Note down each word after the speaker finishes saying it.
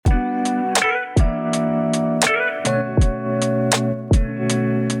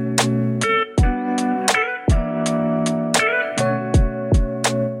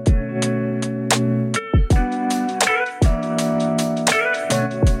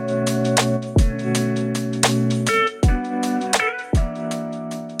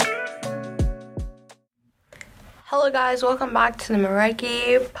guys, welcome back to the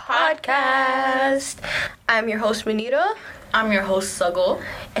Meraki podcast. I'm your host, Manita. I'm your host, Sagal.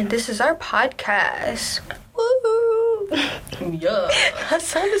 And this is our podcast. Woo! Yeah. That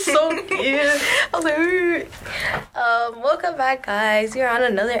sounded so cute. I was like, woo. Welcome back, guys. We're on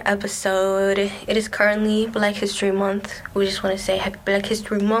another episode. It is currently Black History Month. We just want to say Happy Black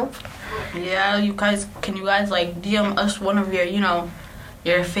History Month. Yeah, can you guys like DM us one of your,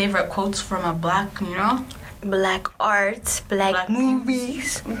 your favorite quotes from a black, Black arts, black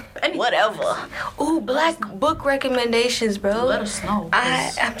movies, whatever. Ooh, black book recommendations, bro. Let us know.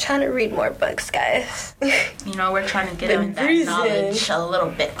 I'm trying to read more books, guys. We're trying to get in that knowledge a little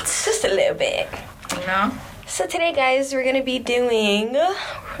bit. Just a little bit. So today, guys, we're going to be doing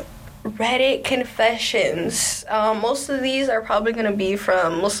Reddit confessions. Most of these are probably going to be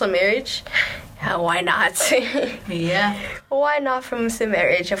from Muslim marriage. Why not? Yeah. Why not from Muslim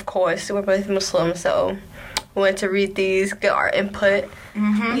marriage? Of course, we're both Muslim, so we wanted to read these, get our input,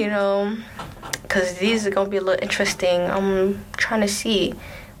 because these are going to be a little interesting. I'm trying to see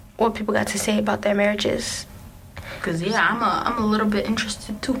what people got to say about their marriages. Because, I'm a little bit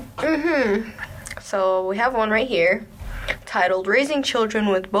interested, too. So we have one right here titled, Raising Children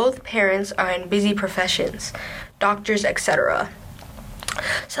with Both Parents Are in Busy Professions, Doctors, etc.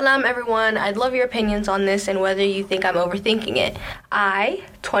 Salam everyone, I'd love your opinions on this and whether you think I'm overthinking it. I,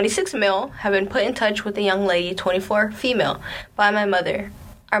 26 male, have been put in touch with a young lady, 24 female, by my mother.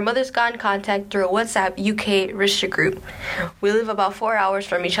 Our mothers got in contact through a WhatsApp UK Rishta group. We live about 4 hours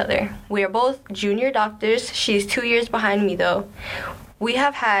from each other. We are both junior doctors. She's 2 years behind me though. We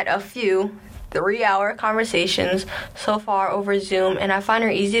have had a few 3-hour conversations so far over Zoom, and I find her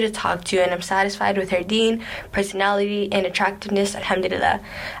easy to talk to, and I'm satisfied with her deen, personality, and attractiveness, alhamdulillah.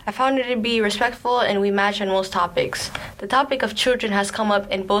 I found her to be respectful, and we match on most topics. The topic of children has come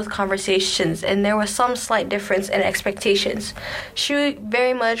up in both conversations, and there was some slight difference in expectations. She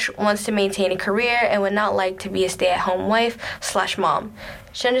very much wants to maintain a career and would not like to be a stay-at-home wife/mom.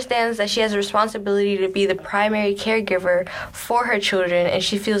 She understands that she has a responsibility to be the primary caregiver for her children, and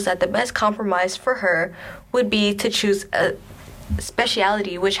she feels that the best compromise for her would be to choose a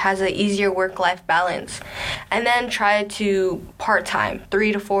specialty which has an easier work-life balance, and then try to part-time,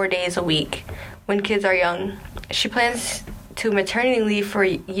 3 to 4 days a week when kids are young. She plans to maternity leave for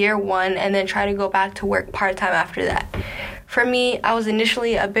year 1 and then try to go back to work part-time after that. For me, I was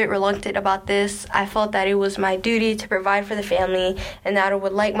initially a bit reluctant about this. I felt that it was my duty to provide for the family and that I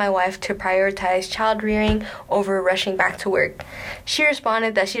would like my wife to prioritize child rearing over rushing back to work. She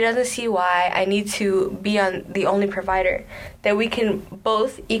responded that she doesn't see why I need to be the only provider, that we can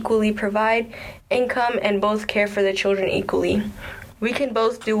both equally provide income and both care for the children equally. We can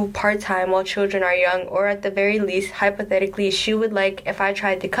both do part-time while children are young, or at the very least, hypothetically, she would like if I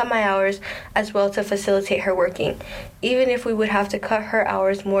tried to cut my hours as well to facilitate her working, even if we would have to cut her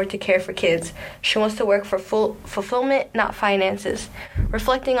hours more to care for kids. She wants to work for full fulfillment, not finances.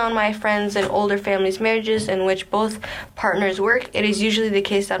 Reflecting on my friends and older families' marriages in which both partners work, it is usually the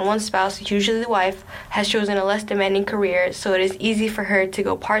case that one spouse, usually the wife, has chosen a less demanding career, so it is easy for her to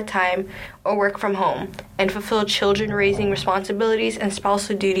go part-time or work from home and fulfill children-raising responsibilities and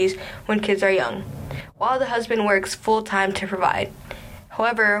spousal duties when kids are young, while the husband works full-time to provide.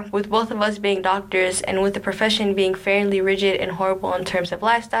 However, with both of us being doctors and with the profession being fairly rigid and horrible in terms of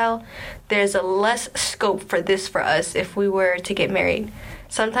lifestyle, there's a less scope for this for us if we were to get married.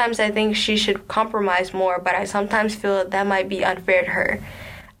 Sometimes I think she should compromise more, but I sometimes feel that might be unfair to her.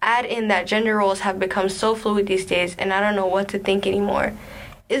 Add in that gender roles have become so fluid these days, and I don't know what to think anymore.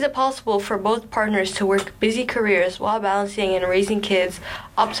 Is it possible for both partners to work busy careers while balancing and raising kids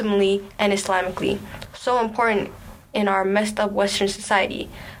optimally and Islamically? So important in our messed up Western society.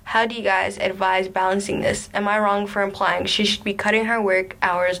 How do you guys advise balancing this? Am I wrong for implying she should be cutting her work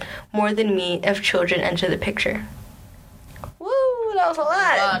hours more than me if children enter the picture? Woo, that was a lot.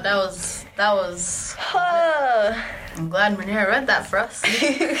 Wow, that was. I'm glad Manira read that for us.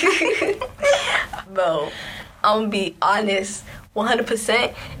 Bro, I'm gonna be honest.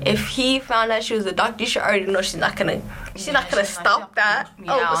 100%. If he found out she was a doctor, you should already know she's not gonna stop that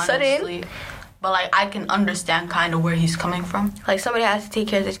all of a sudden. But I can understand kind of where he's coming from. Somebody has to take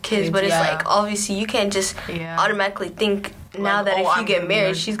care of his kids, but it's obviously you can't just automatically think now that if you get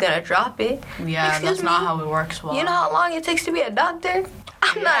married, she's gonna drop it. Yeah, that's not how it works. Well, you know how long it takes to be a doctor?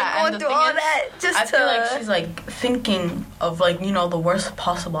 I'm not going through all that I feel like she's thinking of the worst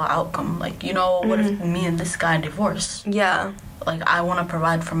possible outcome. What if me and this guy divorce? Yeah. I want to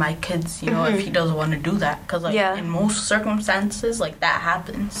provide for my kids, if he doesn't want to do that. Because, in most circumstances, that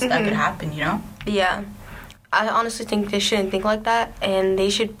happens. That could happen, Yeah. I honestly think they shouldn't think like that. And they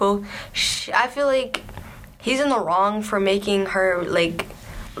should both... I feel like he's in the wrong for making her, like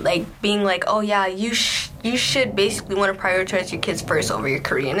being like, oh, yeah, you should basically want to prioritize your kids first over your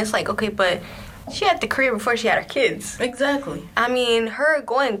career. And it's like, okay, but she had the career before she had her kids. Exactly. I mean, her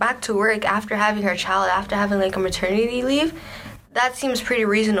going back to work after having her child, after having, like, a maternity leave, that seems pretty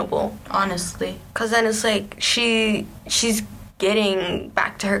reasonable. Honestly. Because then it's like she's getting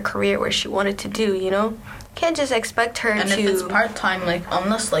back to her career where she wanted to do, you know? Can't just expect her and to... And if it's part-time, like,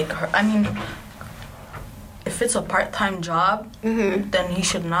 unless, like, her... I mean, if it's a part-time job, then he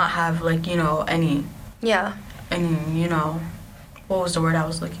should not have, like, you know, any... Yeah. Any, you know... What was the word I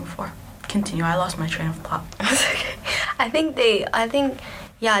was looking for? Continue. I lost my train of thought. I think,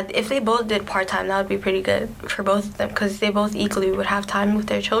 yeah, if they both did part-time, that would be pretty good for both of them, because they both equally would have time with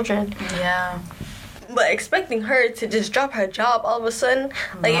their children. Yeah. But expecting her to just drop her job all of a sudden,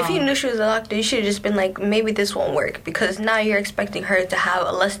 like, if you knew she was a doctor, you should have just been like, maybe this won't work, because now you're expecting her to have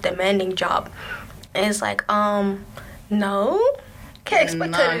a less demanding job. And it's like, no. Can't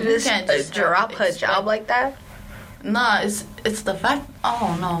expect her to just drop her job like that. Nah, it's the fact,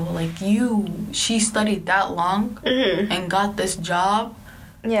 oh no, like, she studied that long and got this job.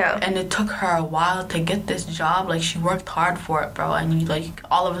 Yeah. And it took her a while to get this job. Like, she worked hard for it, bro. And you, like,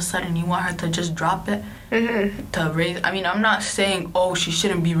 all of a sudden you want her to just drop it to raise... I mean, I'm not saying, oh, she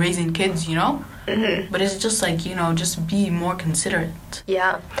shouldn't be raising kids, you know? But it's just like, you know, just be more considerate.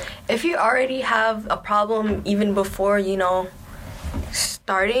 Yeah. If you already have a problem even before, you know,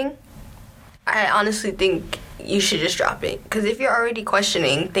 starting, I honestly think you should just drop it. Because if you're already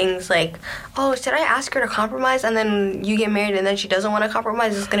questioning things like, oh, should I ask her to compromise? And then you get married and then she doesn't want to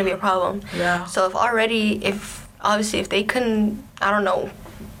compromise, it's going to be a problem. Yeah. So if they couldn't, I don't know,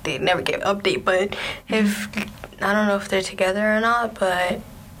 they never get an update, but I don't know if they're together or not, but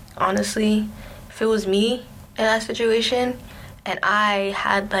honestly, if it was me in that situation and I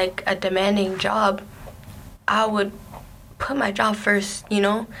had, like, a demanding job, I would put my job first, you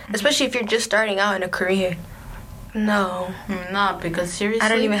know? Especially if you're just starting out in a career. No. Not because seriously... I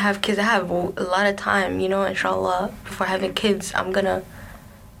don't even have kids. I have a lot of time, you know, inshallah. Before having kids, I'm gonna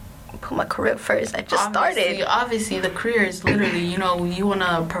put my career first. I just started. Obviously, the career is literally, you know, you want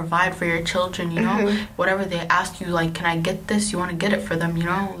to provide for your children, you know? Whatever they ask you, like, can I get this? You want to get it for them, you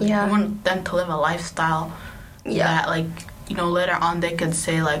know? Yeah. You want them to live a lifestyle that, like, you know, later on they could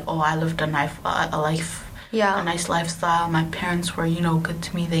say, like, oh, I lived a life... Yeah. A nice lifestyle. My parents were, you know, good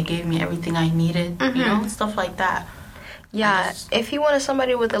to me. They gave me everything I needed. You know, stuff like that. Yeah. If he wanted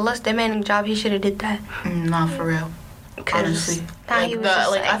somebody with a less demanding job, he should have did that. Not for real. Honestly.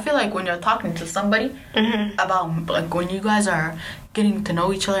 I feel like when you're talking to somebody about, like, when you guys are getting to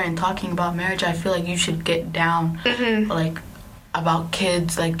know each other and talking about marriage, I feel like you should get down, like, about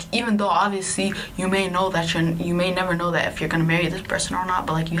kids. Like, even though obviously you may never know that if you're gonna marry this person or not,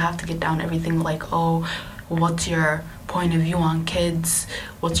 but, like, you have to get down everything, like, oh, what's your point of view on kids?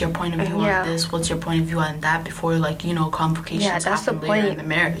 What's your point of view on this? What's your point of view on that? Before, like, you know, complications happen later in the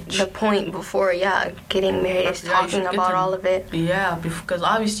marriage. The point before, getting married is talking about all of it. Yeah, because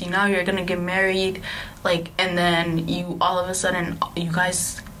obviously now you're gonna get married, like, and then you all of a sudden you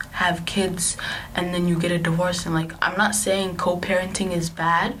guys have kids, and then you get a divorce, and, like, I'm not saying co-parenting is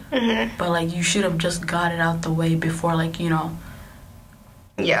bad, but, like, you should have just got it out the way before, like, you know,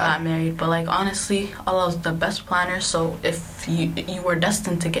 got married. But, like, honestly, Allah is the best planner, so if you were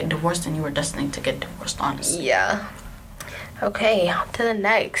destined to get divorced, then you were destined to get divorced, honestly. Yeah. Okay, on to the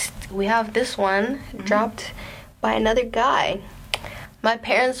next. We have this one dropped by another guy. My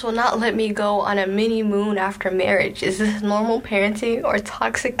parents will not let me go on a mini moon after marriage. Is this normal parenting or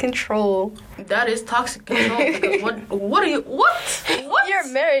toxic control? That is toxic control. Because what? You're a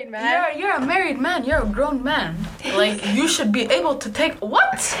married man. You're a married man. You're a grown man. Like, you should be able to take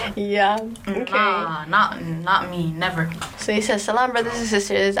what? Yeah. Okay. Nah, not me. Never. So he says, Salam, brothers and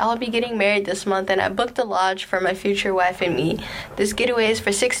sisters. I'll be getting married this month, and I booked a lodge for my future wife and me. This getaway is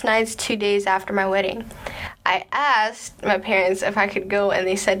for 6 nights, 2 days after my wedding. I asked my parents if I could go, and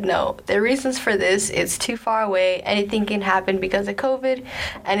they said no. Their reasons for this: it's too far away, anything can happen because of COVID,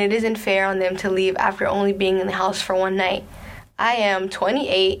 and it isn't fair on them to leave after only being in the house for 1 night. I am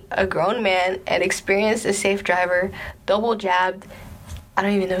 28, a grown man, and experienced a safe driver, double jabbed. I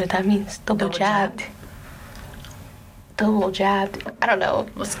don't even know what that means. Double jabbed. I don't know.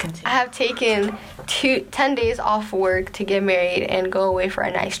 Let's continue. I have taken 10 days off work to get married and go away for a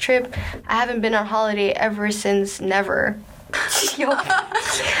nice trip. I haven't been on holiday ever since never. Yo.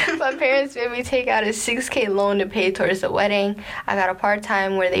 My parents made me take out a $6,000 loan to pay towards the wedding. I got a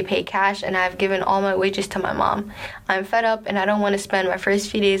part-time where they pay cash, and I've given all my wages to my mom. I'm fed up, and I don't want to spend my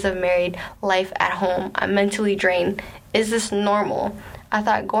first few days of married life at home. I'm mentally drained. Is this normal? I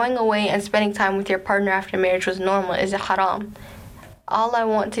thought going away and spending time with your partner after marriage was normal. Is it haram? All I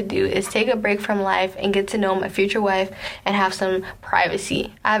want to do is take a break from life and get to know my future wife and have some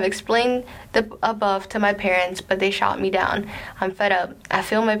privacy. I have explained the above to my parents, but they shot me down. I'm fed up. I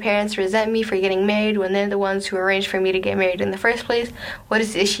feel my parents resent me for getting married when they're the ones who arranged for me to get married in the first place. What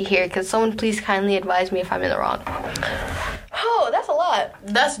is the issue here? Could someone please kindly advise me if I'm in the wrong? Oh, that's a lot.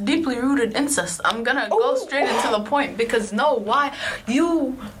 That's deeply rooted incest. I'm gonna go straight into the point because why?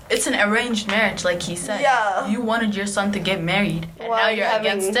 It's an arranged marriage, like he said. Yeah. You wanted your son to get married, and now you're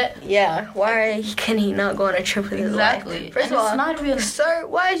against it. Yeah. Why can he not go on a trip with his wife? Exactly. First of all, not even... Sir,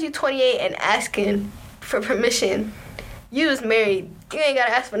 why is you 28 and asking for permission? You was married. You ain't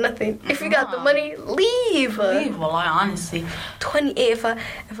gotta ask for nothing. If you got the money, leave. Well, honestly. 28. If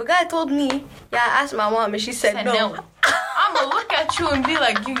a guy told me, I asked my mom and she said no. I'm gonna look at you and be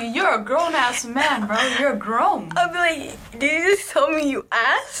like, you're a grown-ass man, bro. You're grown. I'll be like, did you just tell me you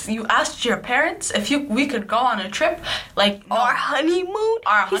asked? You asked your parents if we could go on a trip? Like, no. Our honeymoon?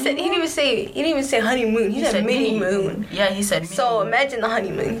 He didn't even say honeymoon. He said mini moon. Yeah, he said mini So moon. Imagine the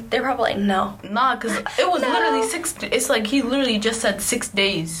honeymoon. They're probably like, no. Nah, because it was literally 6... It's like he literally just said 6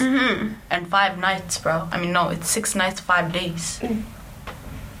 days and 5 nights, bro. I mean, no, it's 6 nights, 5 days.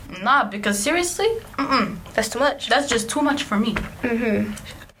 Nah, because seriously, that's too much. That's just too much for me.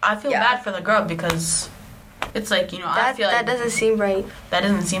 I feel bad for the girl because it's like, I feel like that doesn't seem right. That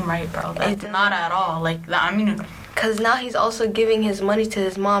doesn't seem right, bro. That's not at all. Like, I mean, because now he's also giving his money to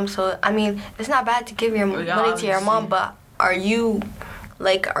his mom. So I mean, it's not bad to give your money to your mom, but are you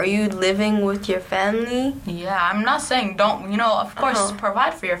living with your family? Yeah, I'm not saying don't. Of course,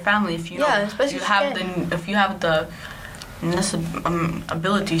 provide for your family if you if you have the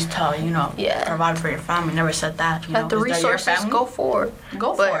abilities to provide for your family. Never said that. Have the resources, go for it.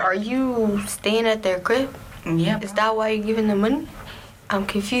 But are you staying at their crib? Yeah. Is that why you're giving them money? I'm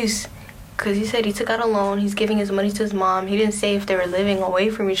confused. Because he said he took out a loan. He's giving his money to his mom. He didn't say if they were living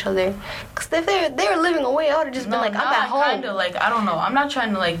away from each other. Because if they were living away, I would have just been like, I'm at home. Kind of like, I don't know. I'm not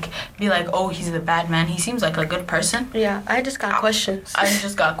trying to be like, oh, he's the bad man. He seems like a good person. Yeah, I just got questions. I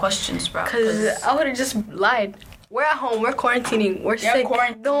just got questions, bro. Because I would have just lied. We're at home. We're quarantining. We're sick.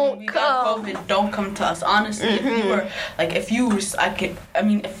 Don't come. Got COVID. Don't come to us. Honestly, if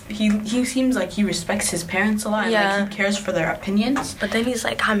he seems like he respects his parents a lot. And, he cares for their opinions. But then he's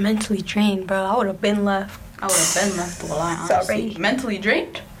like, I'm mentally drained, bro. I would have been left. Well, honestly. Sorry. Mentally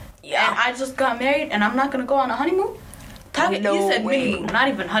drained? Yeah. And I just got married and I'm not gonna go on a honeymoon? He said honeymoon, not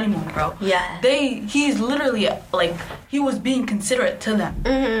even honeymoon, bro. Yeah. He's literally he was being considerate to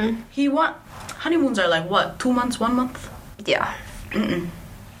them. Honeymoons are like what? 2 months, 1 month? Yeah. I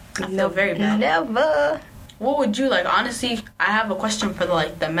feel very bad. Never. What would you honestly? I have a question for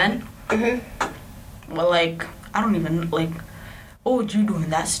the men. Well, I don't even what would you do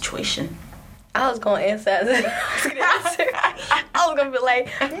in that situation? I was gonna answer as I was gonna be like,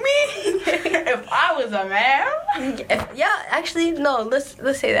 me. If I was a man. Actually, no.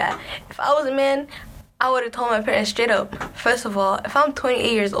 Let's say that. If I was a man, I would have told my parents straight up. First of all, if I'm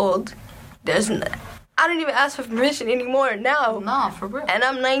 28 years old. I don't even ask for permission anymore now. Nah, for real. And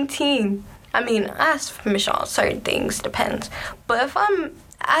I'm 19. I mean, I ask for permission on certain things, depends. But if I'm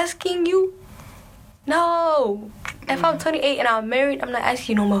asking you, no. If I'm 28 and I'm married, I'm not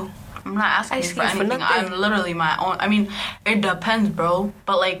asking you no more. I'm not asking for anything. I'm literally my own. I mean, it depends, bro.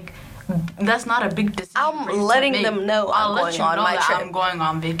 But that's not a big decision. I'm letting them know I'm going on my trip. I'm going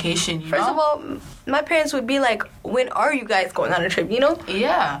on vacation. First of all, my parents would be like, "When are you guys going on a trip?"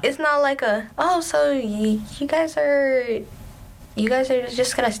 Yeah. It's not like so you guys are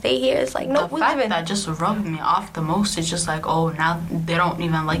just gonna stay here. It's like no. The fact that just rubbed me off the most is just now they don't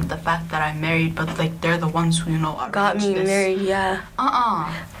even like the fact that I'm married, but they're the ones who got me married. Yeah.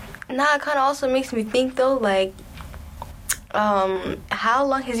 Nah, it kind of also makes me think though, how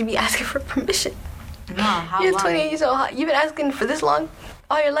long has he been asking for permission? You're 28 years old. You've been asking for this long?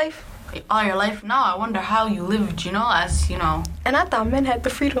 All your life? All your life? Now I wonder how you lived, as. And I thought men had the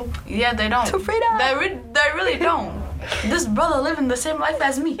freedom. Yeah, they don't. To freedom. They really don't. This brother living the same life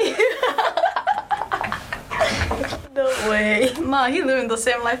as me. No way. Nah, he living the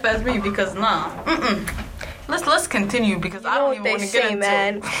same life as me because Let's continue because I don't even want to get into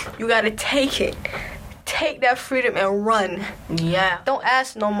man. You gotta take it. Take that freedom and run. Yeah. Don't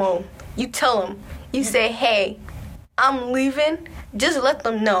ask no more. You tell them. You say, hey, I'm leaving. Just let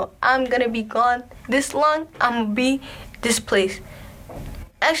them know. I'm gonna be gone this long. I'm gonna be this place.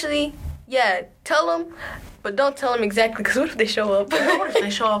 Actually, yeah, tell them. But don't tell them exactly, because what if they show up? What if they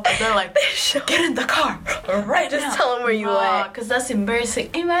show up and they're like, get in the car right Just now. Tell them where you at. Because that's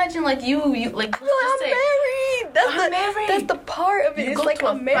embarrassing. Imagine, you I'm married. That's the part of it. It's like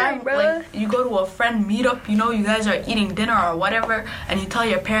I'm married, bro. Like, you go to a friend meetup, you know, you guys are eating dinner or whatever, and you tell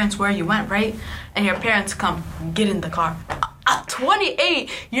your parents where you went, right? And your parents come, get in the car. A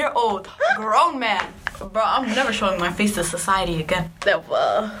 28-year-old grown man. Bro, I'm never showing my face to society again.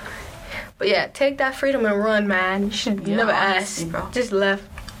 But yeah, take that freedom and run, man. You should never ask. Bro. Just left.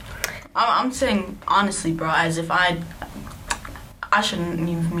 I'm saying honestly, bro, as if I shouldn't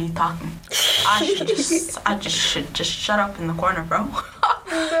even be talking. I should just shut up in the corner, bro.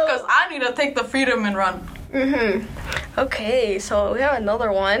 Because I need to take the freedom and run. Okay, so we have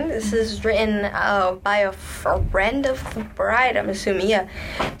another one. This is written by a friend of the bride, I'm assuming. Yeah.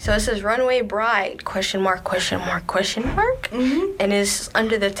 So it says runaway bride, ? And is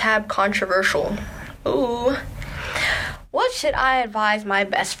under the tab controversial. Ooh. What should I advise my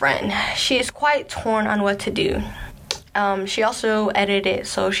best friend? She is quite torn on what to do. She also edited it,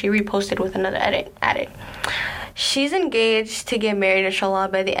 so she reposted with another edit added. She's engaged to get married, inshallah,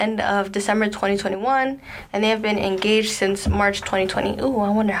 by the end of December 2021, and they have been engaged since March 2020. Ooh, I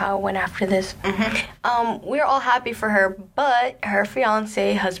wonder how it went after this. We're all happy for her, but her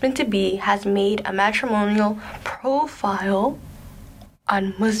fiancé, husband-to-be, has made a matrimonial profile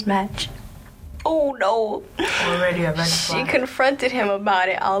on Muzmatch. Oh no. Already a red flag. She confronted him about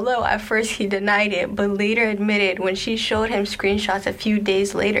it, although at first he denied it, but later admitted when she showed him screenshots a few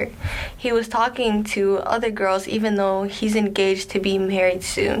days later. He was talking to other girls even though he's engaged to be married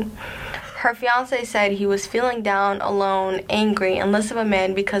soon. Her fiancé said he was feeling down, alone, angry, and less of a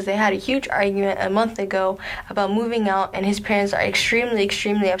man because they had a huge argument a month ago about moving out, and his parents are extremely,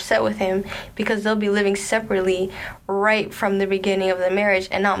 extremely upset with him because they'll be living separately right from the beginning of the marriage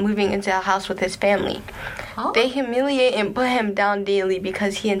and not moving into a house with his family. Huh? They humiliate and put him down daily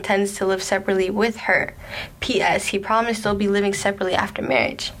because he intends to live separately with her. P.S. He promised they'll be living separately after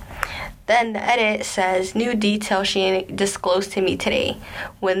marriage. Then the edit says, new detail she disclosed to me today.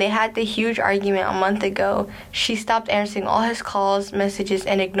 When they had the huge argument a month ago, she stopped answering all his calls, messages,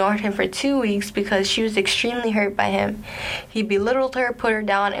 and ignored him for 2 weeks because she was extremely hurt by him. He belittled her, put her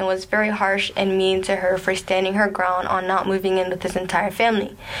down, and was very harsh and mean to her for standing her ground on not moving in with his entire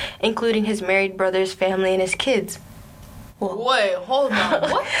family, including his married brother's family and his kids. Wait, hold on.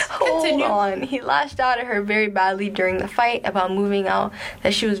 What? Hold on. He lashed out at her very badly during the fight about moving out,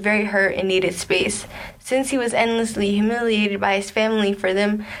 that she was very hurt and needed space. Since he was endlessly humiliated by his family for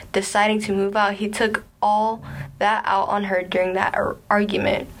them deciding to move out, he took all that out on her during that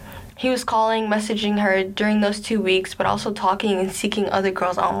argument. He was calling, messaging her during those 2 weeks, but also talking and seeking other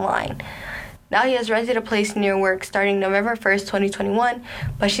girls online. Now he has rented a place near work starting November 1st, 2021,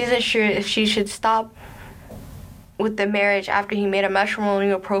 but she isn't sure if she should stop with the marriage after he made a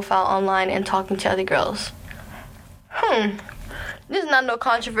matrimonial profile online and talking to other girls. This is not no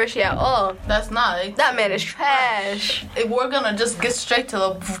controversy at all. That's not. That man is trash. If we're gonna just get straight to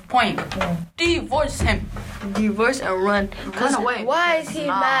the point, divorce him. Divorce and run. Run away. Why is he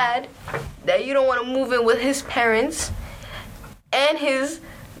mad that you don't want to move in with his parents and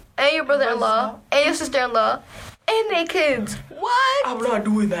your brother-in-law and your sister-in-law and their kids? What? I'm not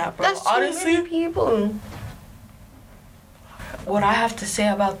doing that, bro. That's honestly too many people. What I have to say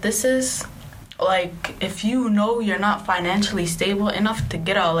about this is, like, if you know you're not financially stable enough to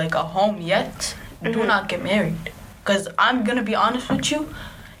get a home yet, do not get married. Because I'm gonna be honest with you,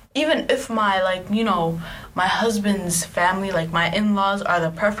 even if my my husband's family, like my in-laws, are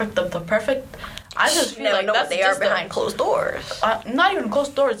the perfect of the perfect, I just feel like that's they are behind closed doors. Not even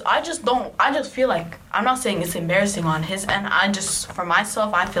closed doors. I just feel like, I'm not saying it's embarrassing on his end. For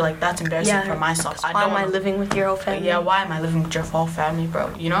myself, I feel like that's embarrassing for myself. Why am I living with your whole family? Yeah, why am I living with your whole family,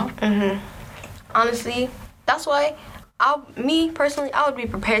 bro? You know? Honestly, that's why, me personally, I would be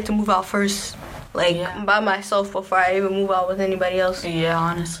prepared to move out first. By myself before I even move out with anybody else. Yeah,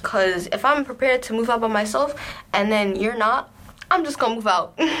 honestly. Because if I'm prepared to move out by myself and then you're not, I'm just gonna move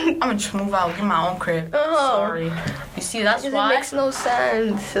out. I'm gonna just move out, get my own crib. Sorry. You see, that's why it makes no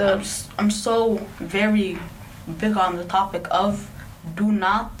sense. I'm so very big on the topic of do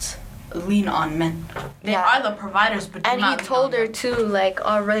not lean on men. They are the providers, but and he told her too,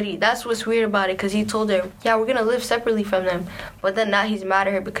 already. That's what's weird about it, because he told her, yeah, we're gonna live separately from them. But then now he's mad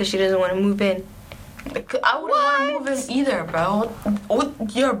at her because she doesn't want to move in. I wouldn't want to move in either, bro.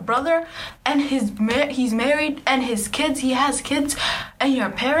 With your brother and he's married and his kids, he has kids, and your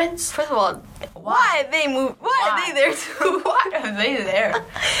parents. First of all, why are they moved? Why are they there too? Why are they there?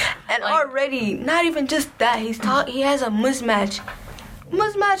 And already, not even just that, he has a Muzmatch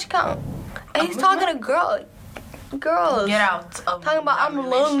count, and he's talking to girls. Get out of talking about I'm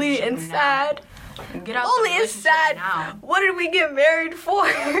lonely and sad. Get out. Lonely and sad. Now. What did we get married for?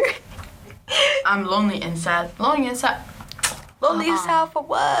 I'm lonely and sad. Lonely and sad. Lonely and sad for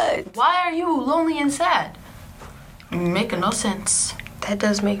what? Why are you lonely and sad? Making no sense. That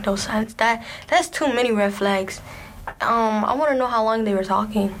does make no sense. That's too many red flags. I want to know how long they were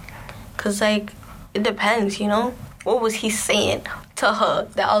talking. Cause like, it depends, you know? What was he saying to her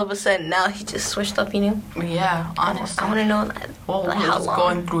that all of a sudden now he just switched up, you know? Yeah, honestly. I want to know that. What was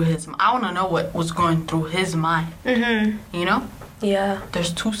going through his mind? I want to know what was going through his mind. Mm-hmm. You know? Yeah.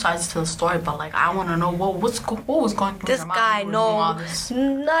 There's two sides to the story, but like I want to know what was going through this guy. No,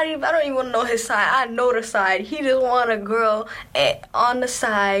 not even. I don't even want to know his side. I know the side. He just want a girl on the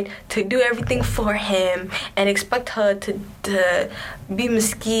side to do everything for him and expect her to be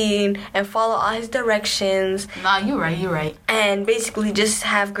mesquite and follow all his directions. Nah, you're right. And basically just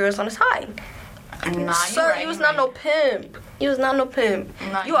have girls on the side. Nah, sir, you was not no pimp. You was not no pimp.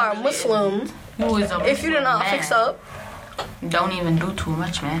 Nah, you are a Muslim. You was a Muslim. If you did not fix up. Don't even do too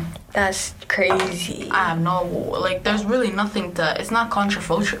much, man. That's crazy. I have no, like, there's really nothing to, it's not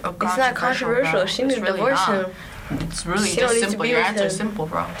controversial. It's not controversial. Bro. She needs to divorce him. It's really just simple. Your answer's simple,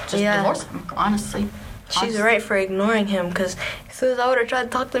 bro. Just divorce him, honestly. She's right for ignoring him, because as soon as I would have tried to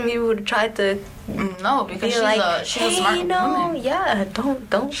talk to him, he would have tried to. No, because she's a smart woman. Yeah,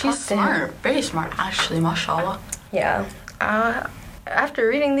 don't. She's smart, very smart, actually, mashallah. Yeah. After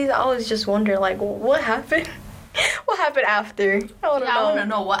reading these, I always just wonder, like, what happened? What happened after? I want to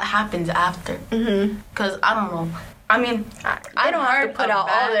know what happens after. Because I don't know. I mean, I don't have to put out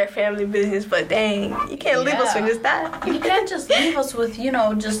all their family business, but dang, you can't leave us with just that. You can't just leave us with,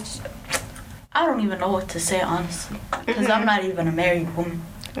 just. I don't even know what to say, honestly. Because I'm not even a married woman.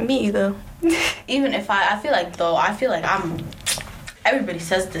 Me either. Even if I feel like I'm. Everybody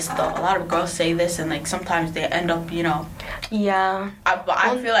says this though. A lot of girls say this, and like sometimes they end up, Yeah.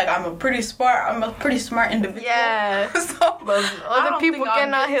 I feel like I'm a pretty smart individual. Yeah. So, but other people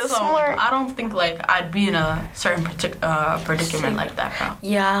cannot hit smart. I don't think like I'd be in a certain predicament like that, bro.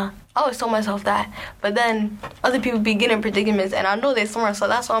 Yeah. I always told myself that. But then other people be getting predicaments, and I know they're smart, so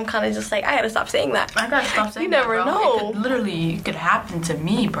that's why I'm kind of just like, I gotta stop saying that. I gotta stop saying you that, never bro. know. It could happen to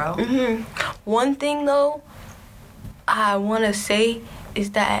me, bro. One thing though I want to say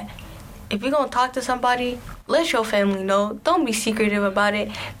is that if you're going to talk to somebody, let your family know. Don't be secretive about it,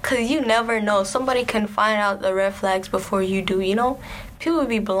 because you never know. Somebody can find out the red flags before you do, People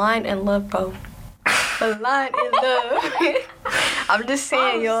be blind in love, bro. Blind in love. I'm just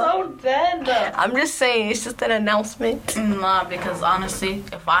saying, yo. I'm so dead. I'm just saying, it's just an announcement. Nah, because honestly,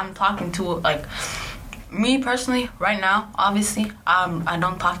 if I'm talking to, like... Me personally, right now, obviously, I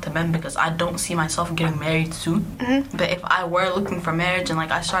don't talk to men because I don't see myself getting married soon. But if I were looking for marriage and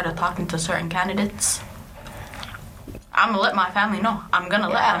like I started talking to certain candidates, I'm gonna let my family know. I'm gonna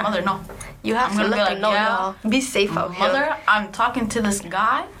let my mother know. You have to let them know, y'all. Be safe out here. Mother, I'm talking to this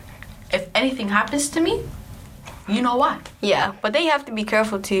guy. If anything happens to me, you know why. Yeah, but they have to be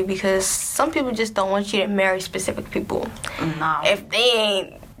careful too, because some people just don't want you to marry specific people. Nah. If they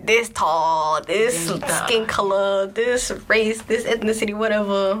ain't this tall, this skin color, this race, this ethnicity,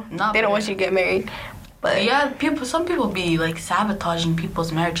 whatever. They don't want you to get married. But yeah, some people be like sabotaging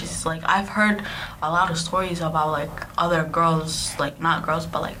people's marriages. Like I've heard a lot of stories about like other girls, like not girls,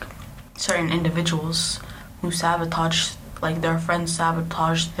 but like certain individuals who sabotage, like their friends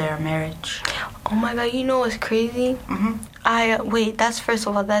sabotage their marriage. Oh my god, you know what's crazy? That's first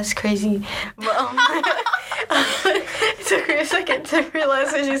of all, that's crazy. But it took me a second to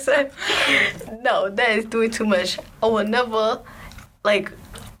realize what you said. No, that is doing too much. I will never,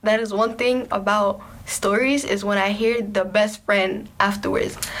 that is one thing about stories, is when I hear the best friend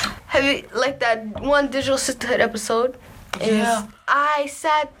afterwards. Have you, that one Digital Sisterhood episode? Yeah. I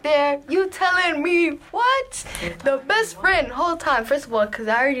sat there, you telling me what? The best friend whole time. First of all, because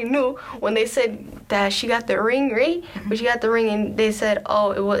I already knew when they said that she got the ring, right? When she got the ring and they said,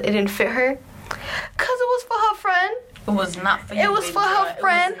 it didn't fit her. Because it was for her friend. It was not for you. It was for her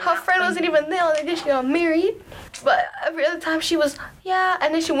friend. Her friend wasn't even there. And then she got married. But every other time she was,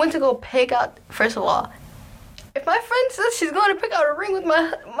 and then she went to go pick out, first of all, if my friend says she's going to pick out a ring with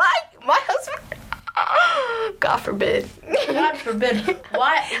my husband, God forbid. God forbid.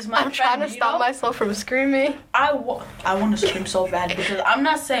 Why is my I'm trying to stop myself from screaming. I want to scream so bad, because I'm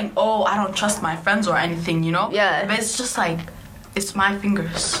not saying, I don't trust my friends or anything, Yeah. But it's just like, it's my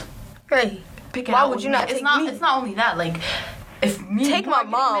fingers. Right. Why would you not take me? It's not only that, if me take my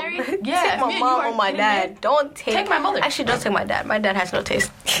mom. Take my mom or my dad. Don't take my mother. Actually, don't take my dad. My dad has no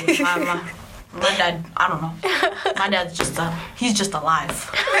taste. My dad, I don't know. My dad's he's just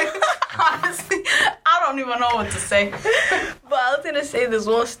alive. Honestly, I don't even know what to say. But I was gonna say this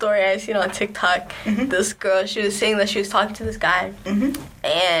one story I seen on TikTok. This girl, she was saying that she was talking to this guy,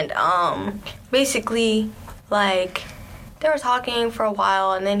 and basically, like, they were talking for a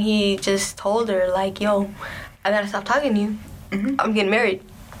while, and then he just told her, like, yo, I gotta stop talking to you. I'm getting married.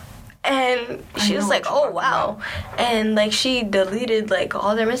 And she was like, oh, wow. And, like, she deleted, like,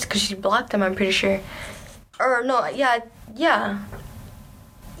 all their messages because she blocked them, I'm pretty sure. Or, no, yeah,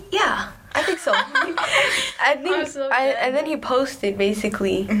 I think so. I think, and then he posted,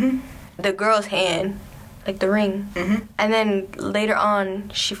 basically, the girl's hand, like, the ring. And then later on,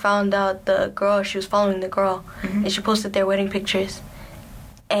 she found out she was following the girl, and she posted their wedding pictures.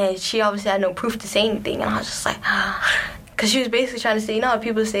 And she obviously had no proof to say anything, and I was just like, because she was basically trying to say, you know how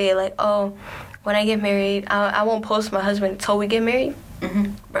people say, like, oh, when I get married, I won't post my husband until we get married?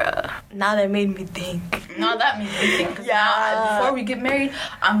 Bruh, now that made me think. Now that made me think. Cause now, before we get married,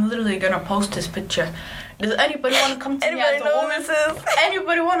 I'm literally going to post this picture. Does anybody want to come to me as a woman?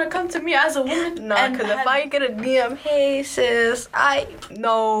 Anybody want to come to me as a woman? No, because if I get a DM, hey, sis,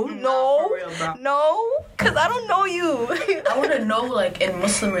 no, because I don't know you. I want to know, like, in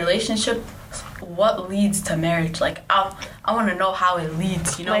Muslim relationship, what leads to marriage. Like, I want to know how it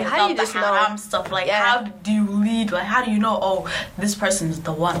leads, you know, like, how do you just know stuff. Like, how do you lead? Like, how do you know, oh, this person's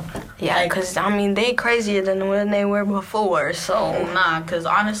the one? Yeah, because, like, I mean, they crazier than when they were before, so. Nah, because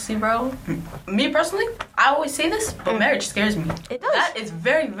honestly, bro, me personally, I always say this, but marriage scares me. It does. That is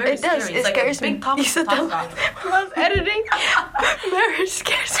very, very scary. Does. It's like scares a big topic to talk about. When I was editing, marriage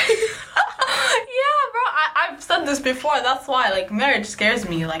scares me. Yeah, bro, I've said this before. That's why, like, marriage scares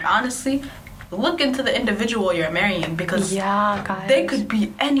me. Like, honestly, look into the individual you're marrying, because guys, they could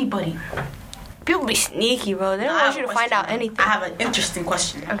be anybody. People be sneaky, bro. They don't want you to find out anything. I have an interesting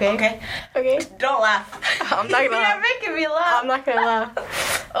question. Okay. Don't laugh. I'm not gonna laugh. You're making me laugh. I'm not gonna laugh.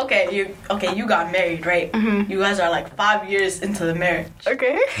 Okay, you got married, right? You guys are like 5 years into the marriage.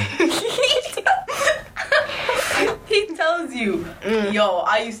 Okay. He tells you, yo,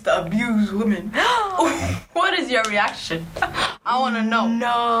 I used to abuse women. What is your reaction? I want to know.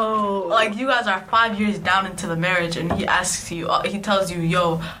 No. Like, you guys are 5 years down into the marriage, and he asks you, he tells you,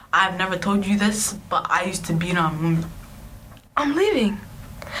 yo, I've never told you this, but I used to beat on women. I'm leaving.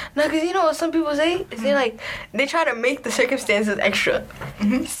 No, because you know what some people say? Is they try to make the circumstances extra.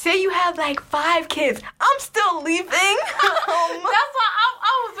 Say you have like 5 kids. I'm still leaving. That's why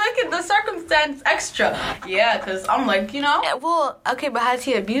I was making the circumstance extra. Yeah, because I'm like, you know. Yeah, well, okay, but has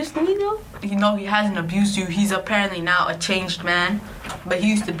he abused me though? You know, he hasn't abused you. He's apparently now a changed man. But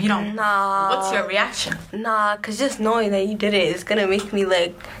he used to beat on. Nah. What's your reaction? Nah, because just knowing that you did it is going to make me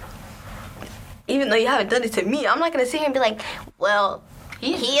like, even though you haven't done it to me, I'm not going to sit here and be like, well,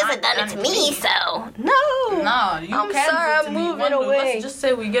 he hasn't done it to me, so no. No, you I'm can't sorry, I'm moving away. Let's just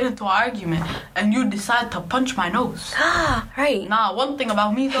say we get into an argument and you decide to punch my nose. Right. Nah, one thing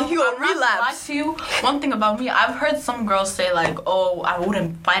about me though, you gonna relapse. To you, one thing about me, I've heard some girls say like, oh, I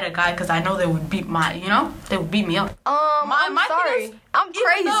wouldn't fight a guy because I know they would beat they would beat me up. I'm sorry. I'm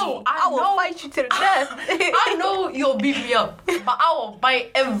crazy. I will fight you to the death. I know you'll beat me up, but I will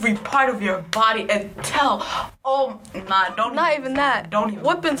bite every part of your body and tell. Don't. Not even that. Don't even.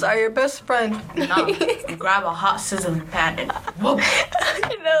 Weapons are your best friend. Nah, you grab a hot sizzling pan and whoop.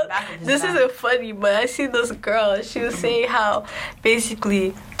 You know, this isn't funny, but I see this girl. She was saying how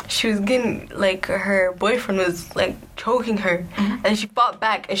basically she was getting, like, her boyfriend was, like, choking her. And she fought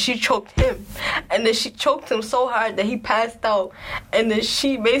back and she choked him. And then she choked him so hard that he passed out. And then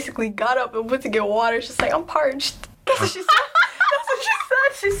she basically got up and went to get water. She's like, I'm parched. That's what she said.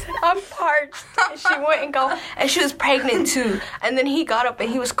 She said, I'm parched. And she went and got, and she was pregnant too. And then he got up and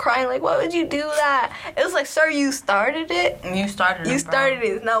he was crying like, why would you do that? It was like, sir, you started it. You started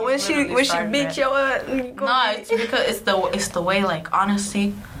it. Now when she beat your ass, it's because it's the way, like,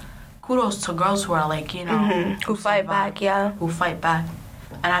 honestly, kudos to girls who are like, you know, who fight back, who fight back.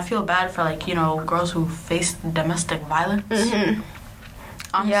 And I feel bad for, like, you know, girls who face domestic violence.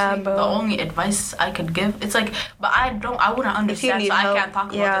 Honestly, the only advice I could give, it's like, but I wouldn't understand, so I can't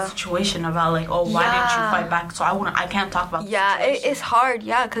talk about the situation about, like, oh, why didn't you fight back? So I can't talk about the situation. It's hard,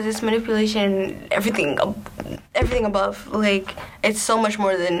 because it's manipulation, everything above. Like, it's so much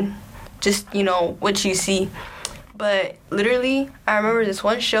more than just, you know, what you see. But literally, I remember this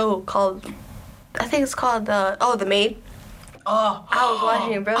one show called, I think it's called, The Maid. Oh, I was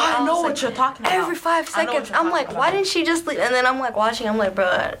watching it, bro. I know what you're talking about. Every 5 seconds, I'm like, why didn't she just leave? And then I'm like watching, I'm like,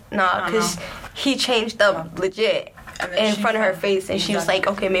 bro, nah, because he changed up legit in front of her face, and she was like,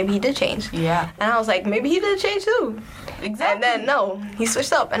 okay, maybe he did change. Yeah. And I was like, maybe he did change too. Exactly. And then no, he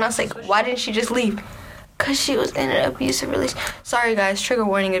switched up, and I was like, why didn't she just leave? because she was in an abusive relationship. Sorry, guys. Trigger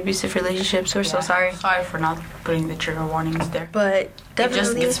warning, abusive relationships. We're so sorry. Sorry for not putting the trigger warnings there. But definitely. It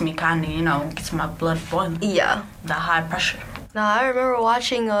just gets me kind of, gets my blood boiling. Yeah. The high pressure. No, I remember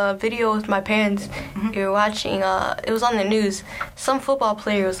watching a video with my parents. Mm-hmm. We were watching, it was on the news. Some football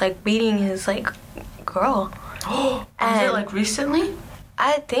player was, beating his, girl. Oh, was it, recently?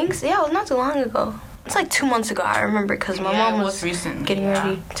 I think so. Yeah, it was not too long ago. It's 2 months ago, I remember, because my mom was recently, getting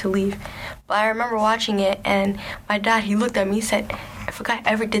ready to leave. But I remember watching it, and my dad, he looked at me and said, if a guy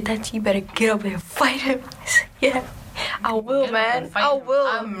ever did that to you, you better get up and fight him. I said, yeah, I will, man. I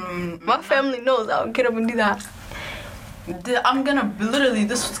will. My family knows I'll get up and do that.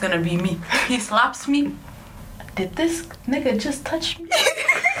 This was gonna be me. He slaps me. Did this nigga just touch me?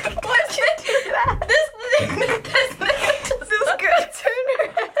 Why'd you do that? This nigga just... This girl turned her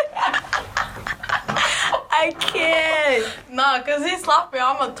head. I can't. Nah, because he slapped me.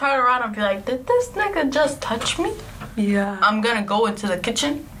 I'm gonna turn around and be like, did this nigga just touch me? Yeah. I'm gonna go into the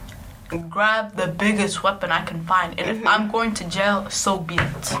kitchen and grab the biggest weapon I can find. And if I'm going to jail, so be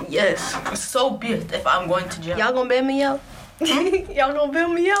it. Yes. So be it if I'm going to jail. Y'all gonna bail me out? Y'all gonna bail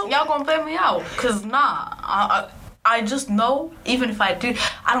me out? Y'all gonna bail me out. Because, I just know, even if I do,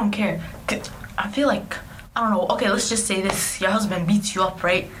 I don't care. I feel like, I don't know, okay, let's just say this. Your husband beats you up,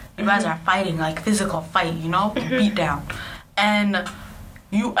 right? You guys are fighting, physical fight, beat down. And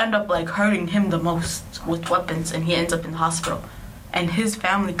you end up, hurting him the most with weapons, and he ends up in the hospital. And his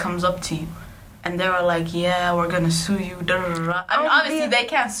family comes up to you, and they were like, yeah, we're gonna sue you, da da da. I mean, obviously, they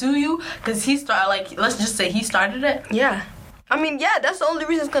can't sue you, because he started, let's just say he started it. Yeah. I mean, yeah, that's the only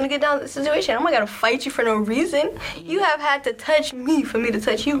reason it's gonna get down to the situation. I'm not gonna fight you for no reason. You have had to touch me for me to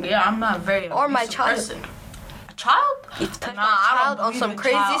touch you. Yeah, I'm not very or my child. Person. A child? You touch my child on some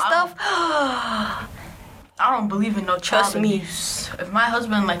crazy stuff? I don't believe in no child abuse. If my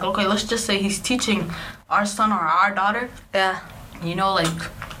husband, okay, let's just say he's teaching our son or our daughter. Yeah.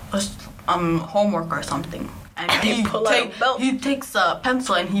 Homework or something. And he takes a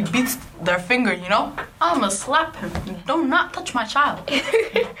pencil and he beats their finger, I'm gonna slap him. Do not touch my child.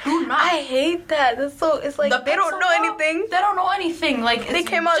 Do not. I hate that. It's they don't know anything. They don't know anything. They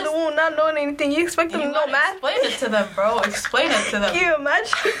came out of the womb not knowing anything. You expect them to know math? Explain it to them, bro. Explain it to them. Can you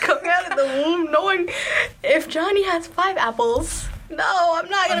imagine coming out of the womb knowing if Johnny has 5 apples? No, I'm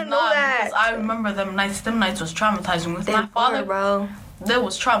not gonna know that. Because I remember them nights. Them nights was traumatizing with my father, bro. That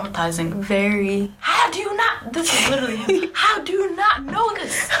was traumatizing. Very. How do you not? This is literally him. How do you not know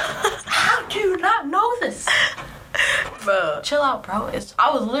this? How do you not know this? Bro, chill out, bro. I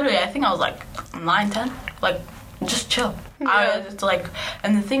think I was 9, 10. Just chill. Yeah.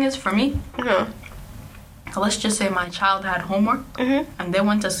 And the thing is, for me, let's just say my child had homework, and they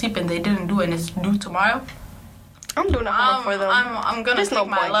went to sleep and they didn't do it, and it's due tomorrow. I'm doing a homework for them. I'm gonna take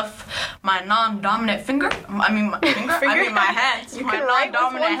my non-dominant finger. My hands. You my can write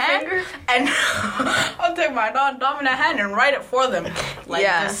non-dominant hand, finger? and I'll take my non-dominant hand and write it for them.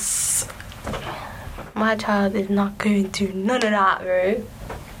 Yes. My child is not going to do none of that, bro.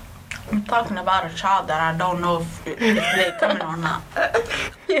 I'm talking about a child that I don't know if they're coming or not.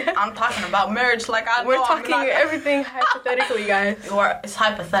 Yeah. I'm talking about marriage We're talking everything hypothetically, guys. It's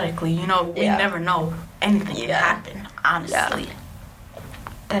hypothetically, we never know. Anything can happen, honestly. Yeah.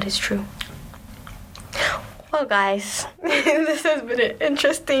 That is true. Well, guys, this has been an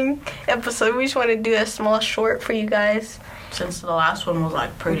interesting episode. We just want to do a small short for you guys. Since the last one was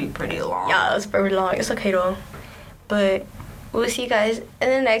pretty long. Yeah, it was very long. It's okay though. But we'll see you guys in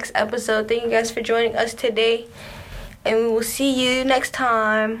the next episode. Thank you guys for joining us today. And we will see you next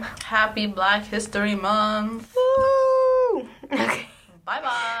time. Happy Black History Month. Woo! Okay.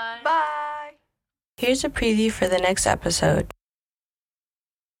 Bye-bye. Bye. Here's a preview for the next episode.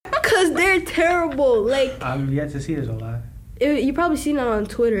 Because they're terrible. I've yet to see this a lot. You probably seen it on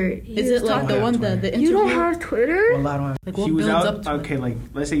Twitter. Is it the one the interview? You don't have Twitter? Well, I don't have. What he was builds out. up to Okay,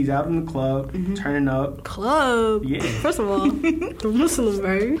 let's say he's out in the club, turning up. Club? Yeah. First of all, I'm Muslim,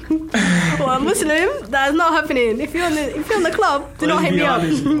 bro. Well, I'm Muslim. That's not happening. If you're in the club, do not hit me up.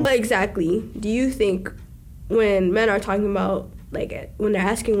 But exactly, do you think when men are talking about when they're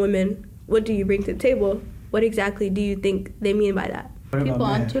asking women, what do you bring to the table? What exactly do you think they mean by that? People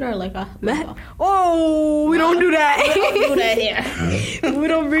on Twitter are Matt? Oh, we don't do that. We don't do that here. We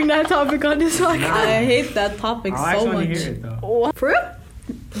don't bring that topic on this podcast. I hate that topic so much. Hear it, though. What? For real?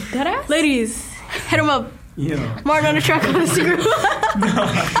 Deadass? Ladies, hit him up. Yeah. Martin on the track on Instagram. No.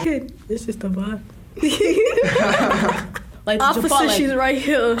 It's just a vibe. Officer, she's right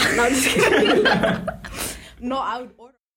here. No, I'm just kidding. No, I would order.